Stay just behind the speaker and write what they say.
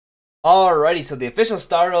Alrighty, so the official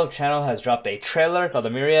Star Rail channel has dropped a trailer called the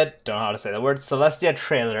Myriad, don't know how to say the word, Celestia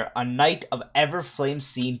trailer, A Night of Everflame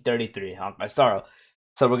Scene 33, Honkai Star Rail.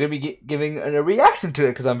 So we're going to be giving a reaction to it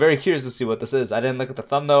because I'm very curious to see what this is. I didn't look at the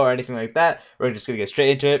thumbnail or anything like that. We're just going to get straight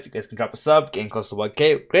into it. If you guys can drop a sub, getting close to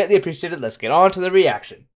 1K, greatly appreciated. Let's get on to the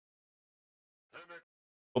reaction.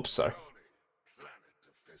 Oops, sorry.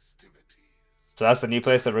 So that's the new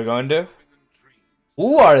place that we're going to?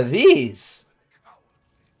 Who are these?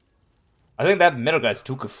 I think that middle guy's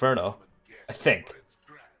Duke Inferno. I think.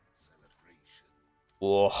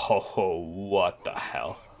 Whoa, what the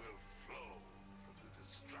hell?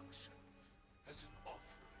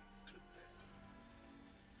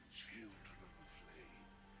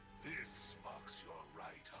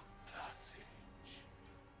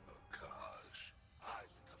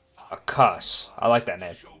 Akash. I like that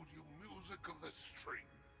name.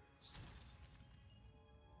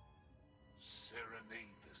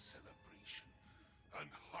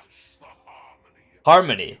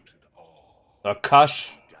 Harmony.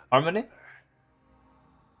 Akash Harmony?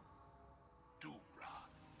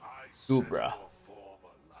 Dubra.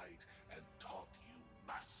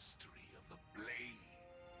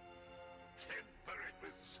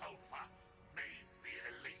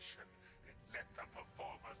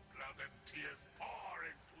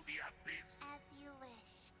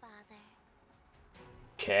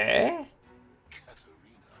 Okay.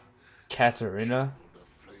 Katarina.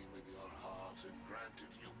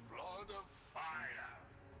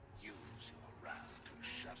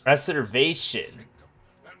 Preservation.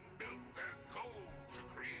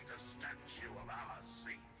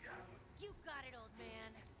 You got it, old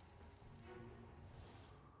man.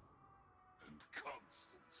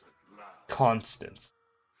 Constance.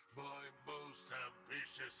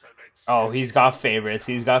 Oh, he's got favorites.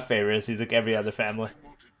 He's got favorites. He's like every other family.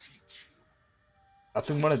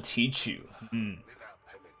 Nothing want to teach you.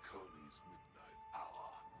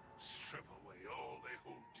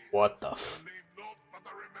 What the f?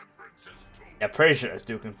 Yeah, pretty sure it's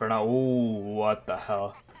Duke Inferno. Ooh, what the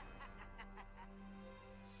hell?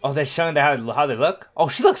 Oh, they're showing how they look? Oh,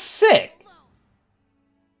 she looks sick!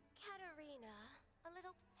 Katarina, a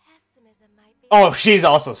little pessimism might be. Oh, she's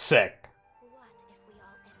also sick. What if we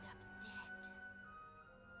all end up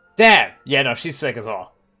dead? Damn! Yeah, no, she's sick as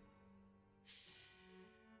well.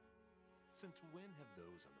 Since when have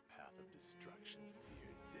those on the path of destruction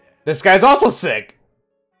feared death? This guy's also sick!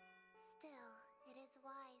 Still, it is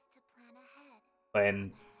wise to plan ahead.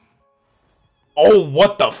 And oh,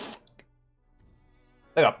 what the f?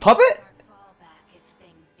 Like a puppet?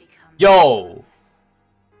 Yo!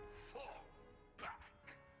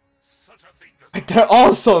 Like, they're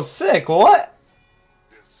all so sick, what?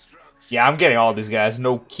 Yeah, I'm getting all these guys.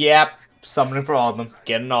 No cap. Summoning for all of them.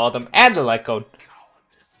 Getting all of them. And a light code.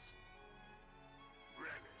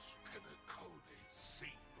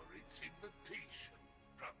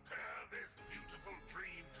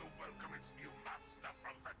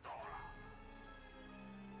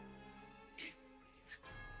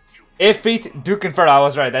 Ifrit, Duke Inferno. I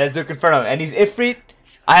was right. That is Duke Inferno, and he's Ifrit.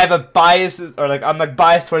 I have a bias, or like I'm like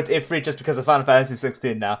biased towards Ifrit just because of Final Fantasy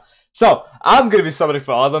 16 now. So I'm gonna be summoning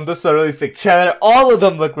for all of them. This is a really sick trailer. All of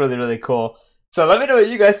them look really cool. So let me know what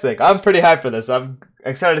you guys think. I'm pretty hyped for this. I'm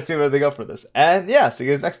excited to see where they go for this. And yeah, see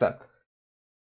you guys next time.